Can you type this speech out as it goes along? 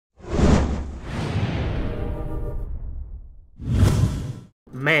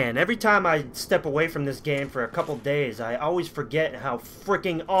Man, every time I step away from this game for a couple days, I always forget how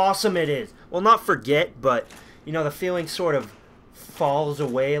freaking awesome it is. Well, not forget, but, you know, the feeling sort of falls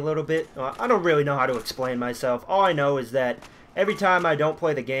away a little bit. I don't really know how to explain myself. All I know is that every time I don't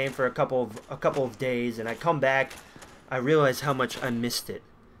play the game for a couple of days and I come back, I realize how much I missed it.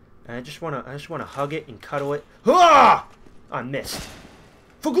 And I just wanna hug it and cuddle it. Ah! I missed.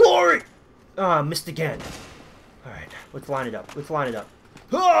 For glory! Ah, I missed again. Alright, let's line it up. Let's line it up.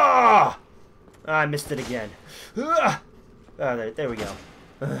 Ah! I missed it again. Ah! Oh, there we go.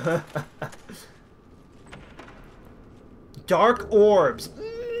 Dark orbs.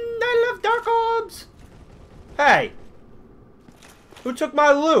 I love dark orbs. Hey! Who took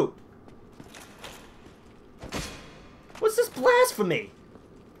my loot? What's this blasphemy?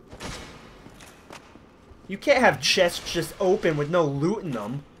 You can't have chests just open with no loot in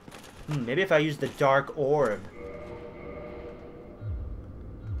them. Maybe if I use the dark orb.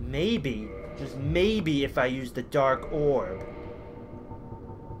 Maybe, just maybe if I use the dark orb.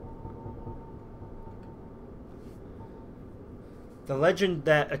 The legend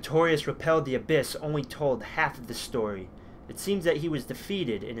that Artorias repelled the Abyss only told half of the story. It seems that he was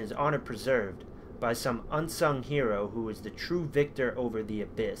defeated and his honor preserved by some unsung hero who was the true victor over the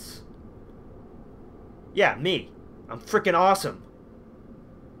Abyss. Yeah, me. I'm freaking awesome.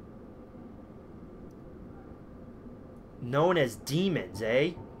 Known as demons,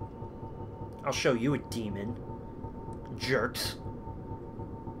 eh? I'll show you a demon. Jerks.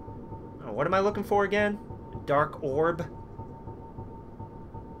 Oh, what am I looking for again? A dark orb?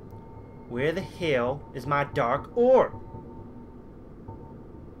 Where the hell is my dark orb?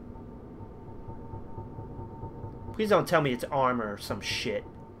 Please don't tell me it's armor or some shit.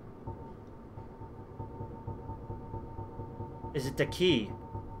 Is it the key?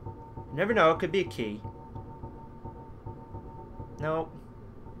 You never know, it could be a key. No.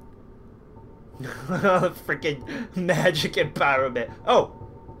 Freaking magic empowerment. Oh,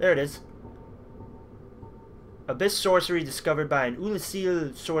 there it is. Abyss sorcery discovered by an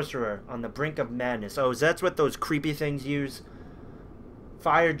Ulasil sorcerer on the brink of madness. Oh, that's what those creepy things use?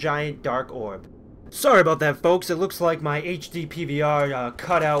 Fire giant dark orb. Sorry about that, folks. It looks like my HD PVR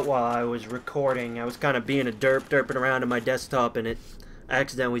cut out while I was recording. I was kind of being a derping around on my desktop and it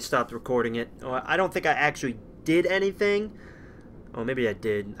accidentally stopped recording it. I don't think I actually did anything. Oh, maybe I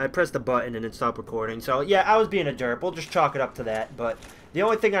did. I pressed the button and it stopped recording. So, yeah, I was being a derp. We'll just chalk it up to that. But the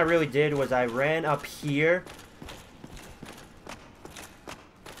only thing I really did was I ran up here.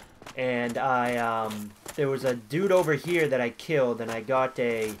 And there was a dude over here that I killed. And I got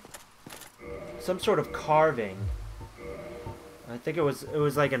some sort of carving. I think it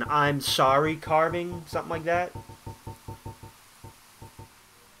was like an I'm sorry carving. Something like that.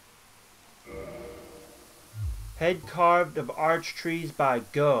 Head carved of arch trees by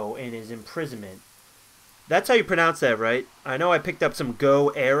Gough in his imprisonment. That's how you pronounce that, right? I know I picked up some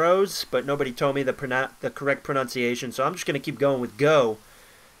Gough arrows, but nobody told me the correct pronunciation, so I'm just going to keep going with Gough.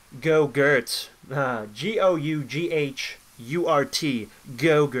 Gougurt. G-O-U-G-H-U-R-T.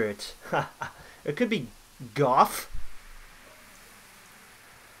 Gougurt. It could be Gough.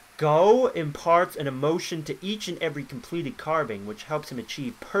 Gough imparts an emotion to each and every completed carving, which helps him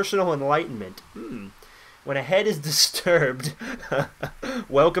achieve personal enlightenment. When a head is disturbed,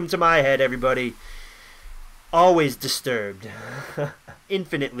 welcome to my head, everybody. Always disturbed.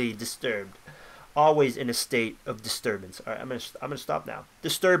 Infinitely disturbed. Always in a state of disturbance. All right, I'm gonna stop now.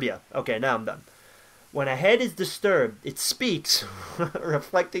 Disturbia. Okay, now I'm done. When a head is disturbed, it speaks,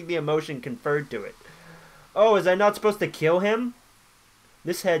 reflecting the emotion conferred to it. Oh, is I not supposed to kill him?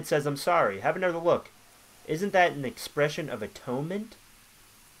 This head says I'm sorry. Have another look. Isn't that an expression of atonement?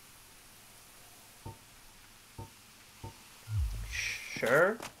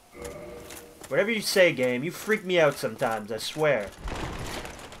 Sure. Whatever you say, game. You freak me out sometimes, I swear.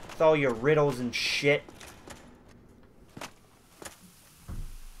 With all your riddles and shit.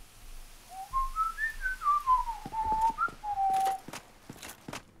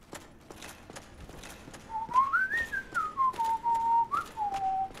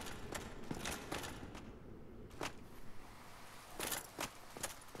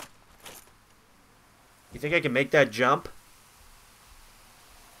 You think I can make that jump?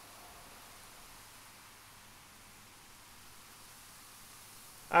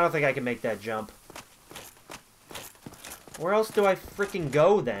 I don't think I can make that jump. Where else do I freaking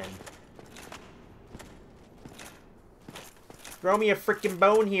go then? Throw me a freaking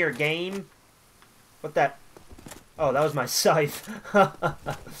bone here, game. What that? Oh, that was my scythe.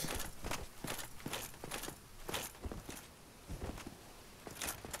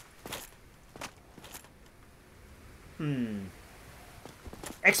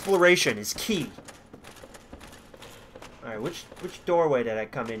 Exploration is key. Alright, which doorway did I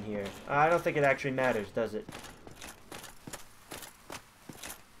come in here? I don't think it actually matters, does it?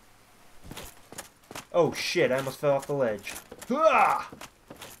 Oh shit, I almost fell off the ledge. Ah!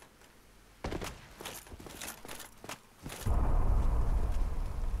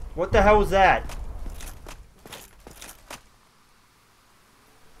 What the hell was that?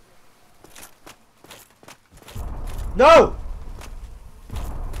 No!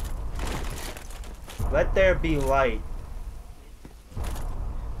 Let there be light.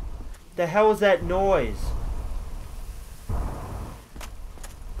 The hell is that noise?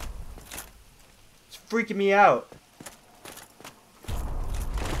 It's freaking me out.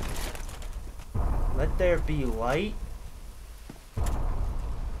 Let there be light?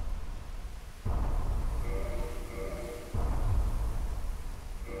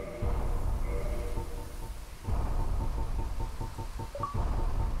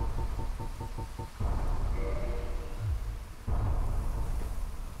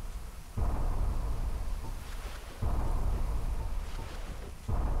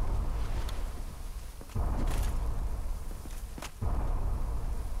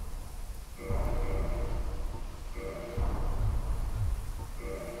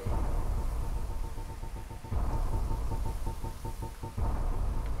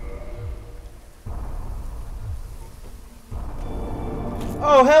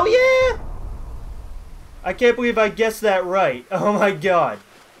 Oh, hell yeah! I can't believe I guessed that right. Oh my god.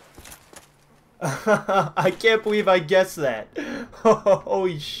 I can't believe I guessed that.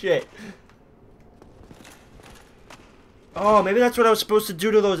 Holy shit. Oh, maybe that's what I was supposed to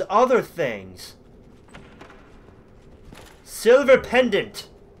do to those other things. Silver pendant.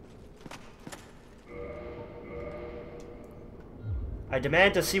 I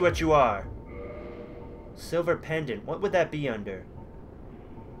demand to see what you are. Silver pendant. What would that be under?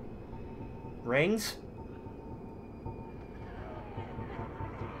 Rings?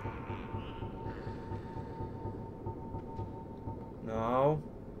 No.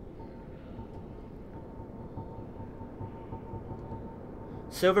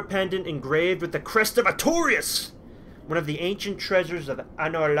 Silver pendant engraved with the crest of Artorias, one of the ancient treasures of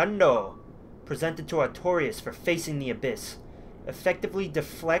Anorlando, presented to Artorias for facing the abyss. Effectively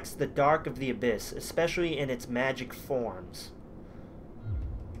deflects the dark of the abyss, especially in its magic forms.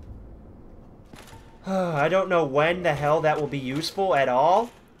 I don't know when the hell that will be useful at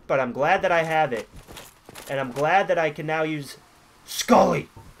all, but I'm glad that I have it. And I'm glad that I can now use Scully.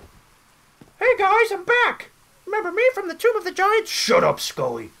 Hey guys, I'm back. Remember me from the Tomb of the Giants? Shut up,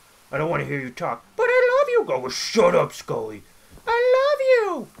 Scully. I don't want to hear you talk. But I love you. Go, shut up, Scully. I love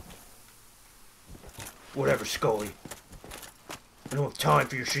you. Whatever, Scully. I don't have time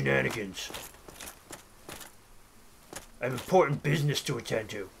for your shenanigans. I have important business to attend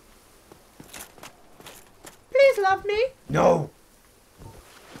to. Please love me. No.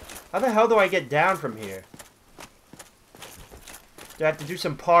 How the hell do I get down from here? Do I have to do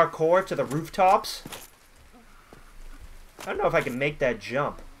some parkour to the rooftops? I don't know if I can make that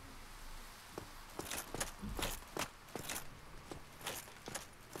jump.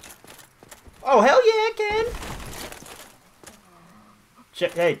 Oh, hell yeah, I can.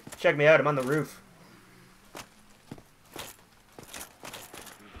 Hey, check me out. I'm on the roof.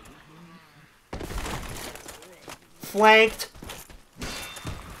 Flanked.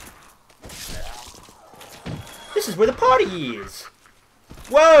 This is where the party is.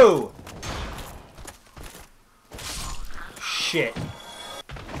 Whoa! Shit.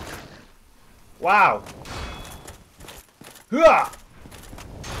 Wow. Hua!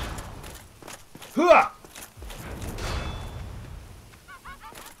 Hua!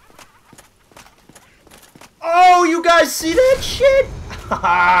 Oh, you guys see that shit?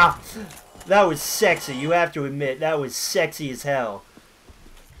 Haha! That was sexy, you have to admit. That was sexy as hell.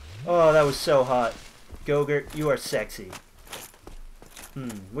 Oh, that was so hot. Gough, you are sexy.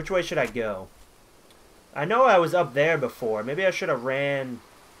 Which way should I go? I know I was up there before. Maybe I should have ran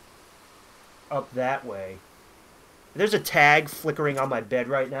up that way. There's a tag flickering on my bed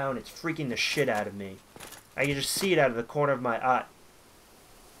right now, and it's freaking the shit out of me. I can just see it out of the corner of my eye.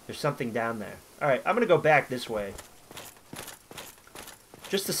 There's something down there. Alright, I'm gonna go back this way.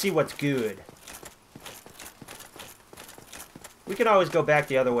 Just to see what's good. We can always go back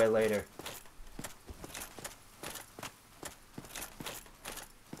the other way later.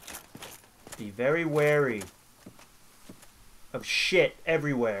 Be very wary of shit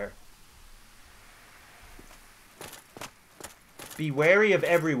everywhere. Be wary of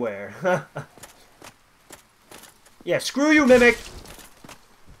everywhere. Yeah, screw you, Mimic!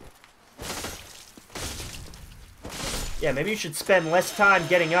 Yeah, maybe you should spend less time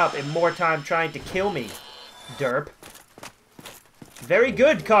getting up and more time trying to kill me, derp. Very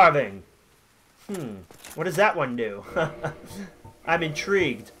good carving. What does that one do? I'm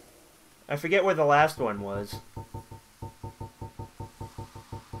intrigued. I forget where the last one was.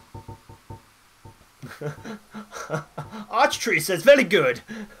 Archtree says, very good.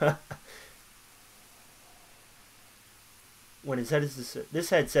 When his head is this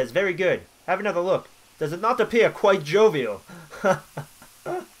head says, very good. Have another look. Does it not appear quite jovial? I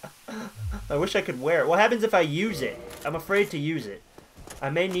wish I could wear it. What happens if I use it? I'm afraid to use it.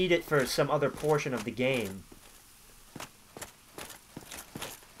 I may need it for some other portion of the game.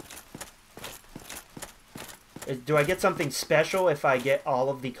 Do I get something special if I get all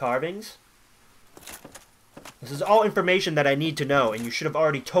of the carvings? This is all information that I need to know, and you should have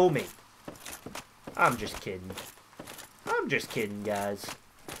already told me. I'm just kidding. I'm just kidding, guys.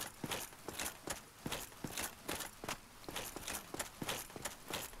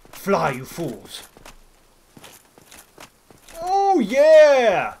 Fly, you fools. Oh,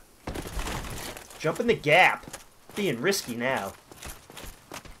 yeah! Jump in the gap. Being risky now.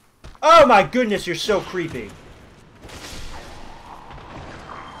 Oh my goodness, you're so creepy.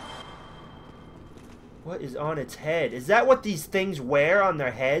 What is on its head? Is that what these things wear on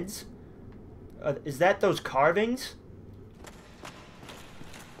their heads? Is that those carvings?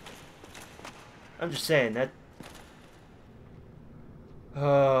 I'm just saying that...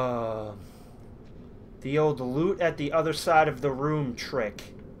 the old loot at the other side of the room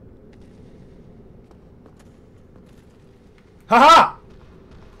trick. Haha!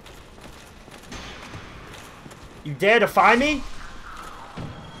 You dare to find me?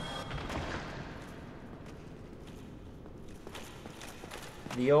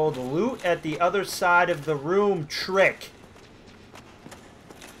 The old loot at the other side of the room trick.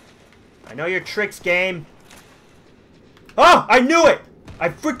 I know your tricks, game. Oh! I knew it! I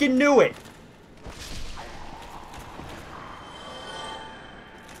freaking knew it!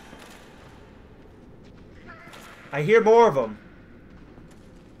 I hear more of them.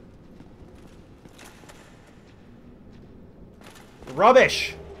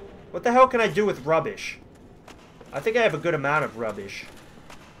 Rubbish! What the hell can I do with rubbish? I think I have a good amount of rubbish.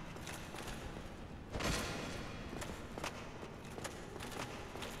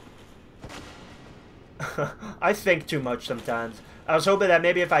 I think too much sometimes. I was hoping that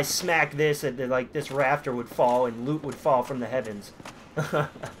maybe if I smack this, that like this rafter would fall and loot would fall from the heavens.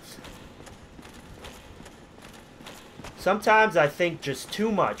 Sometimes I think just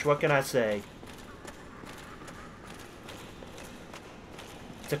too much. What can I say?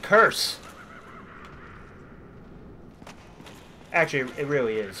 It's a curse. Actually, it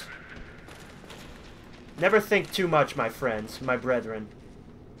really is. Never think too much, my friends, my brethren.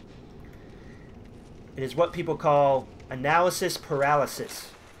 It is what people call analysis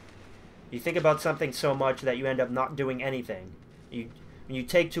paralysis. You think about something so much that you end up not doing anything. You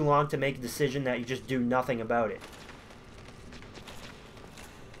take too long to make a decision that you just do nothing about it.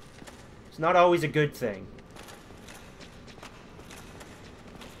 It's not always a good thing.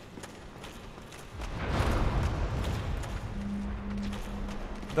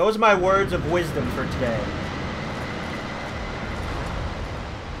 Those are my words of wisdom for today.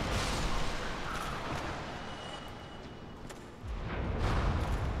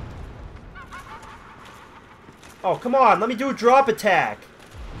 Oh, come on. Let me do a drop attack.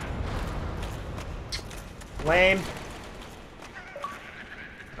 Lame.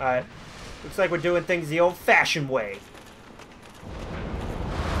 Alright. Looks like we're doing things the old-fashioned way.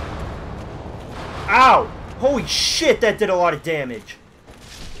 Ow! Holy shit, that did a lot of damage.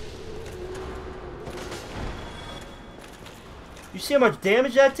 You see how much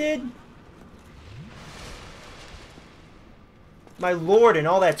damage that did? My lord, and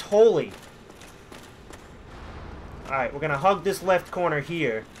all that's holy. Alright, we're gonna hug this left corner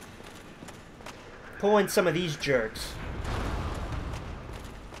here. Pull in some of these jerks.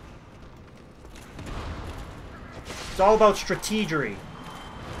 It's all about strategery.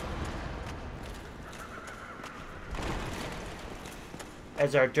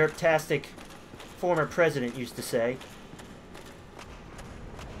 As our derptastic former president used to say.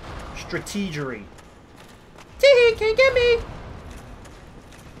 Strategery. Tee-hee, can't get me!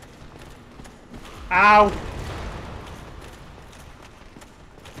 Ow!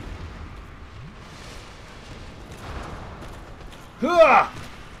 Hooah!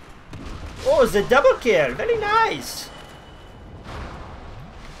 Oh, it's a double kill. Very nice.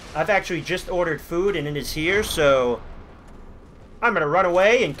 I've actually just ordered food and it is here, so I'm gonna run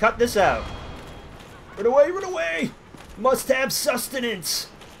away and cut this out. Run away, run away! Must have sustenance.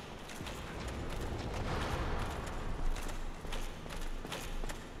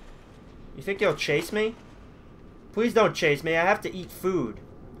 You think you'll chase me? Please don't chase me. I have to eat food.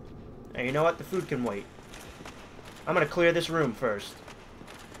 And you know what? The food can wait. I'm gonna clear this room first.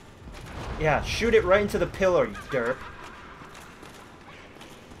 Yeah, shoot it right into the pillar, you derp.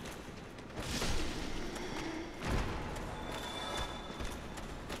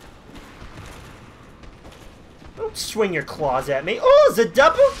 Don't swing your claws at me. Oh, it's a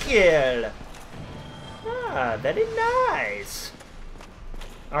double kill! Ah, very nice.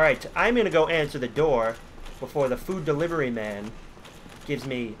 Alright, I'm gonna go answer the door before the food delivery man gives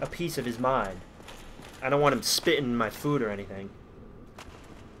me a piece of his mind. I don't want him spitting in my food or anything.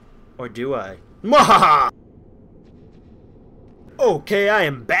 Or do I? Mwahaha! Okay, I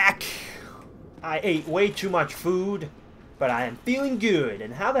am back. I ate way too much food, but I am feeling good.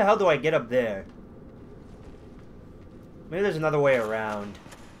 And how the hell do I get up there? Maybe there's another way around.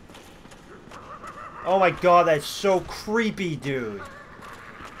 Oh my god, that's so creepy, dude.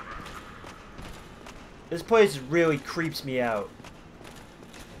 This place really creeps me out.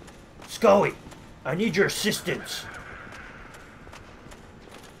 Scully, I need your assistance.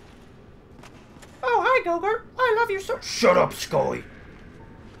 Oh, hi, Gough. I love you so... Shut up, Scully.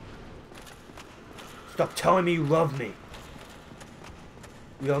 Stop telling me you love me.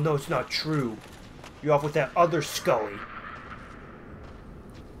 We all know it's not true. You're off with that other Scully.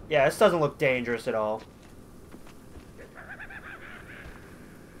 Yeah, this doesn't look dangerous at all.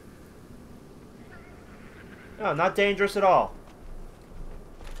 No, not dangerous at all.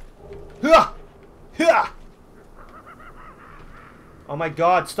 Ha! Ha! Oh my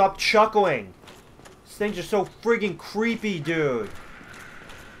god, stop chuckling. These things are so friggin' creepy, dude.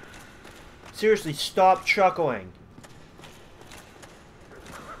 Seriously, stop chuckling.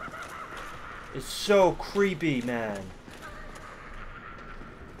 It's so creepy, man.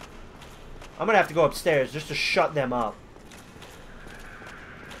 I'm gonna have to go upstairs just to shut them up.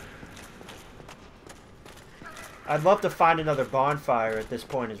 I'd love to find another bonfire at this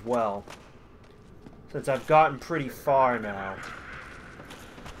point as well, since I've gotten pretty far now.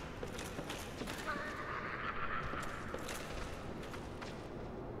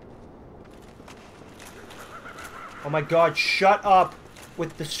 Oh my god, shut up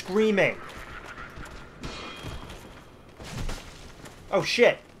with the screaming. Oh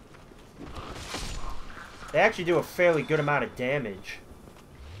shit. They actually do a fairly good amount of damage.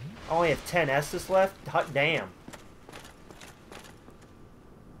 I only have 10 Estus left? Hot damn.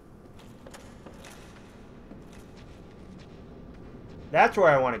 That's where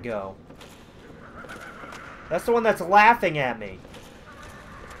I want to go. That's the one that's laughing at me.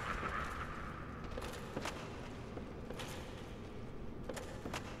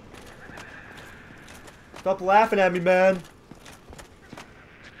 Stop laughing at me, man.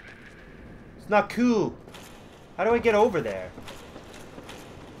 It's not cool. How do I get over there?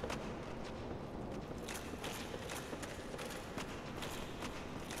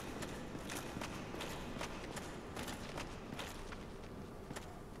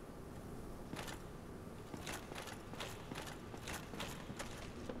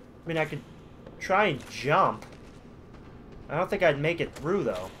 I mean, I could try and jump. I don't think I'd make it through,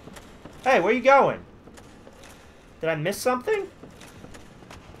 though. Hey, where you going? Did I miss something?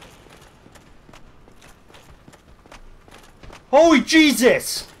 Holy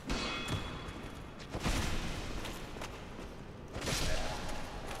Jesus!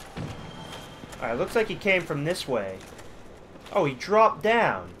 Alright, looks like he came from this way. Oh, he dropped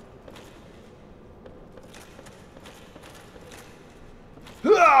down.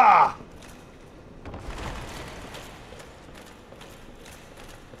 Hurrah!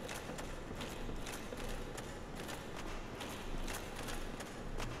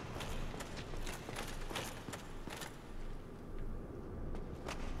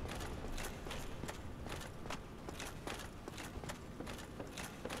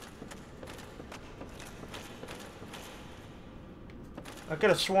 I could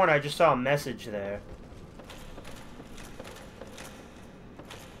have sworn I just saw a message there.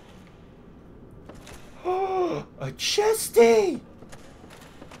 Oh, a chesty!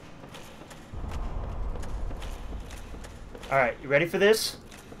 Alright, you ready for this?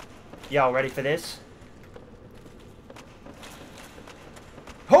 Y'all ready for this?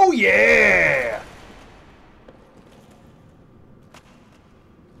 Oh yeah!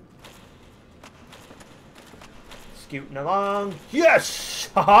 Scooting along. Yes!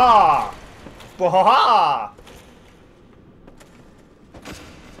 Ha-ha! Ba-ha-ha!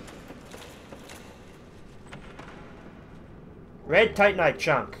 Red Titanite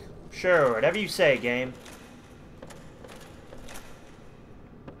chunk. Sure, whatever you say, game.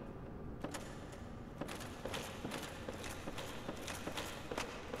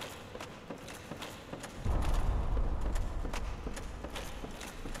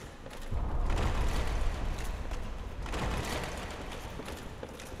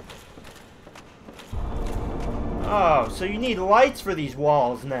 Oh, so you need lights for these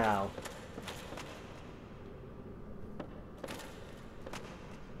walls now.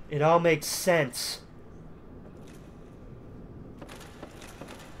 It all makes sense.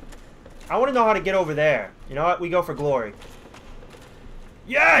 I want to know how to get over there. You know what? We go for glory.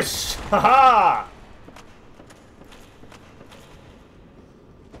 Yes! Haha!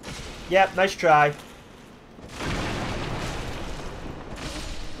 Yep, nice try.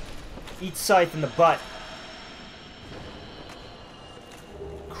 Eat Scythe in the butt.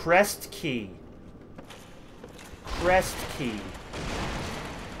 Crest key. Crest key.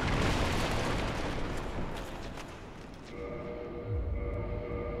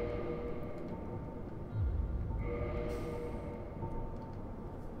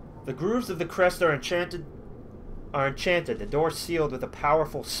 The grooves of the crest are enchanted. The door sealed with a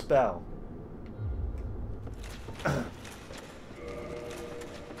powerful spell.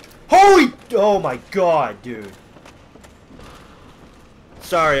 Holy! Oh my god, dude.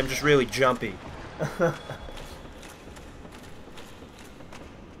 Sorry, I'm just really jumpy.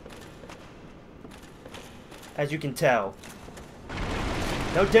 As you can tell.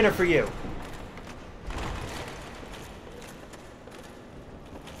 No dinner for you.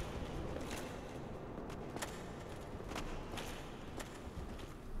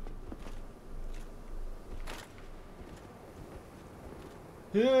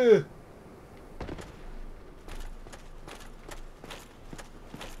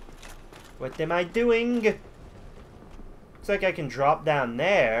 What am I doing? Looks like I can drop down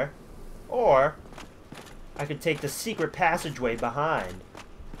there. Or I could take the secret passageway behind.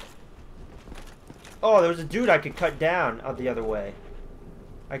 Oh, there was a dude I could cut down out the other way.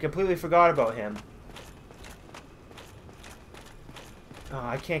 I completely forgot about him. Oh,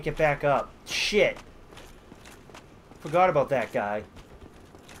 I can't get back up. Shit. Forgot about that guy.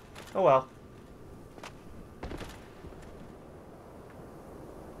 Oh well.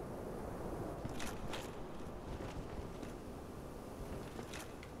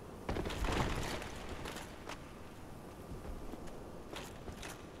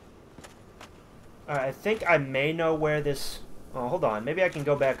 Alright, I think I may know where this... Oh, hold on. Maybe I can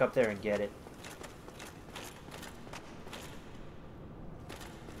go back up there and get it.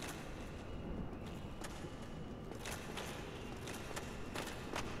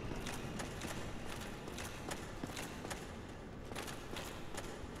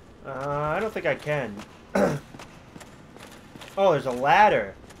 I don't think I can. Oh, there's a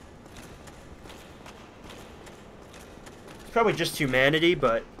ladder. It's probably just humanity,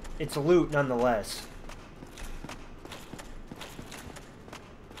 but it's loot nonetheless.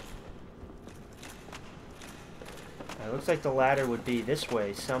 It looks like the ladder would be this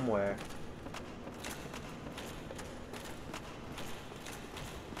way somewhere.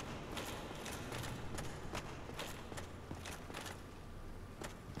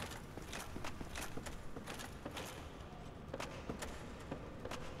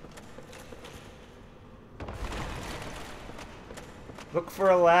 Look for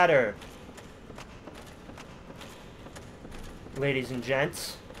a ladder, ladies and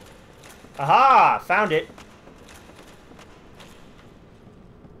gents. Aha! Found it.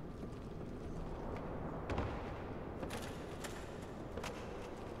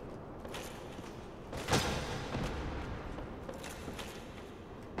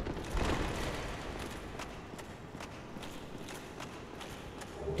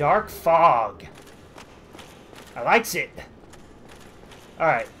 Dark fog. I likes it.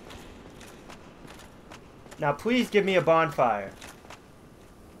 Alright. Now please give me a bonfire.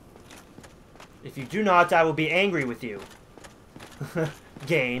 If you do not, I will be angry with you.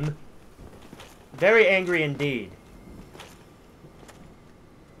 Game. Very angry indeed.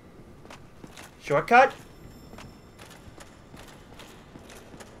 Shortcut?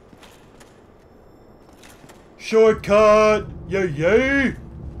 Shortcut! Yay, yay!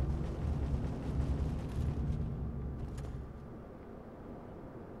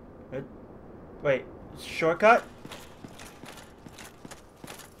 Wait, shortcut?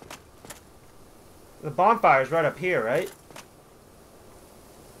 The bonfire's right up here, right?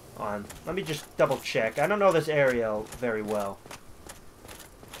 Hold on, let me just double check. I don't know this area very well.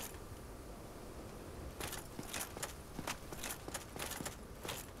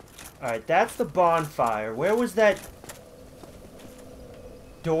 Alright, that's the bonfire. Where was that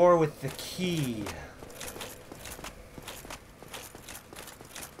door with the key?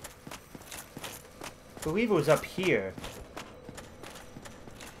 I believe it was up here.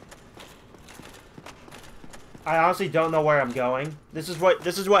 I honestly don't know where I'm going. This is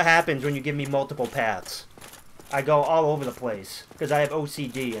what happens when you give me multiple paths. I go all over the place because I have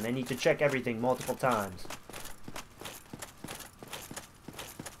OCD and I need to check everything multiple times.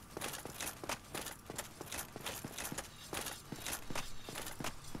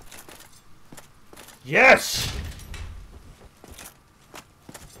 Yes!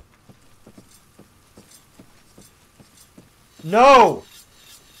 No!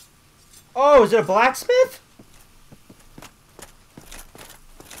 Oh, is it a blacksmith?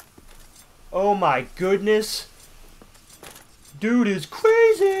 Oh my goodness. Dude is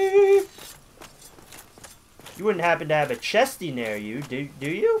crazy! You wouldn't happen to have a chesty near you, do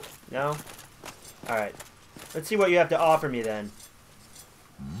you? No? Alright. Let's see what you have to offer me then.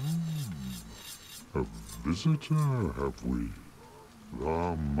 A visitor, have we?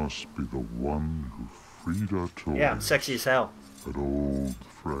 Thou must be the one who freed our toys. Yeah, I'm sexy as hell. That old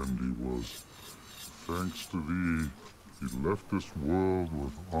friend he was. Thanks to thee, he left this world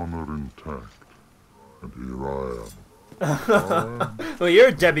with honor intact. And here I am. Well, you're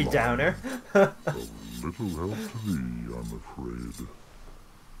a Debbie Downer. Of little help to thee, I'm afraid.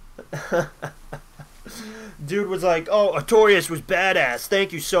 Dude was like, oh, Artorias was badass.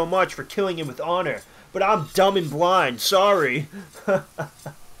 Thank you so much for killing him with honor. But I'm dumb and blind. Sorry.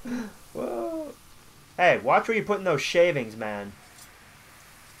 Whoa. Hey, watch where you're putting those shavings, man.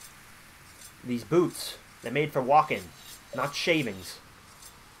 These boots. They're made for walking, not shavings.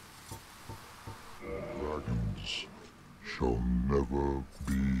 Dragons shall never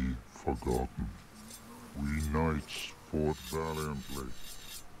be forgotten. We knights fought valiantly,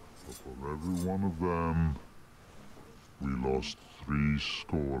 but for every one of them, we lost 70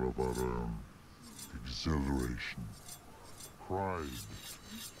 of our own. Exhilaration, pride,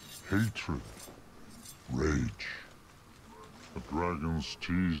 hatred, rage. The dragons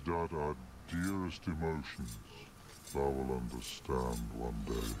teased out our dearest emotions. Thou will understand one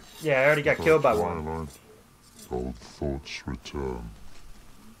day. Yeah, I already got killed by one. Twilight, old thoughts return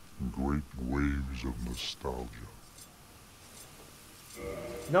in great waves of nostalgia.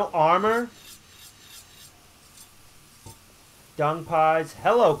 No armor? Dung pies.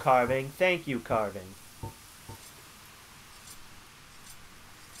 Hello, carving. Thank you, carving.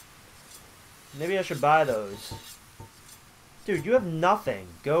 Maybe I should buy those. Dude, you have nothing.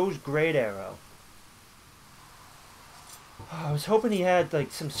 Goes Great Arrow. Oh, I was hoping he had,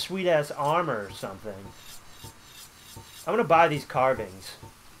 like, some sweet-ass armor or something. I'm gonna buy these carvings.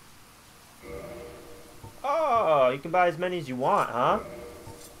 Oh, you can buy as many as you want, huh?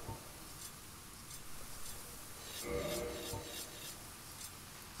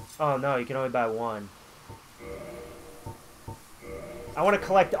 Oh no, you can only buy one. I want to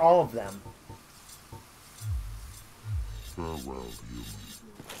collect all of them. Farewell,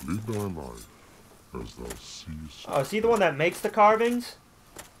 human. Lead thy life as thou seest. Oh, is he the one that makes the carvings?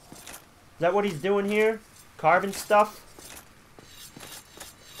 Is that what he's doing here? Carving stuff?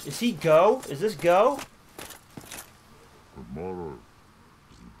 Is he Go? Is this Go? Tomorrow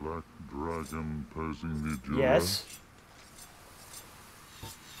is the black dragon posing the jewel. Yes.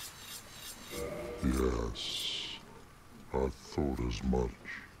 Yes, I thought as much.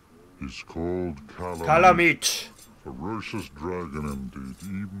 He's called Calamite. Ferocious dragon indeed.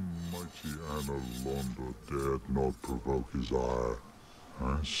 Even mighty Anna dared not provoke his ire.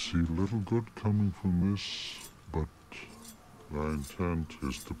 I see little good coming from this, but thy intent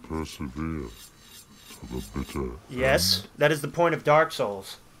is to persevere to the bitter Yes, end. that is the point of Dark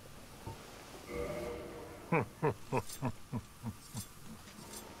Souls.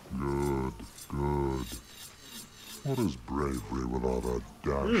 Good, good. What is bravery without a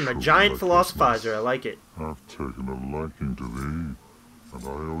dash A of giant recklessness? philosophizer, I like it. I've taken a liking to thee, and I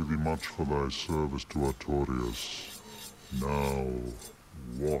owe thee much for thy service to Artorias. Now,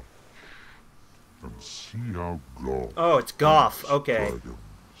 watch, and see how Gough... Oh, it's Gough, hunts okay. dragons.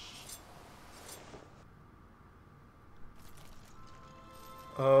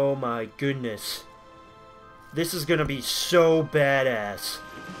 Oh my goodness. This is gonna be so badass.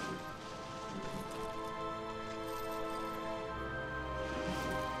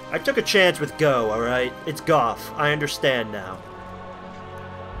 I took a chance with Go, alright? It's Gough. I understand now.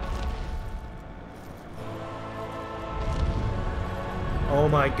 Oh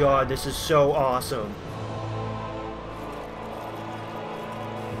my god, this is so awesome.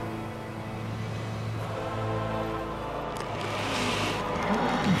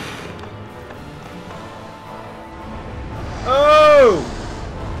 Oh!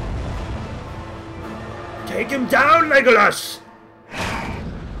 Take him down, Legolas!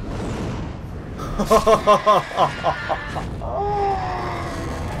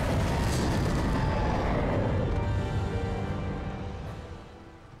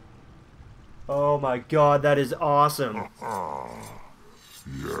 Oh my god, that is awesome.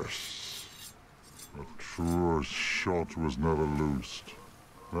 Yes. A truer shot was never loosed.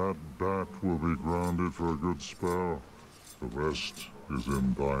 That bat will be grounded for a good spell. The rest is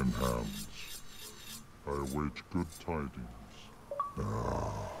in thine hands. I await good tidings.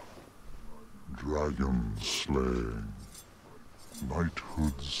 Dragon slaying.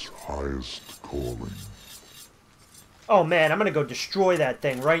 Knighthood's highest calling. Oh man, I'm gonna go destroy that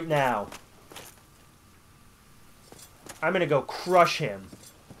thing right now. I'm gonna go crush him.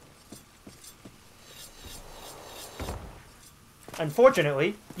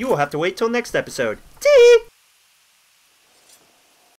 Unfortunately, you will have to wait till next episode. Tee!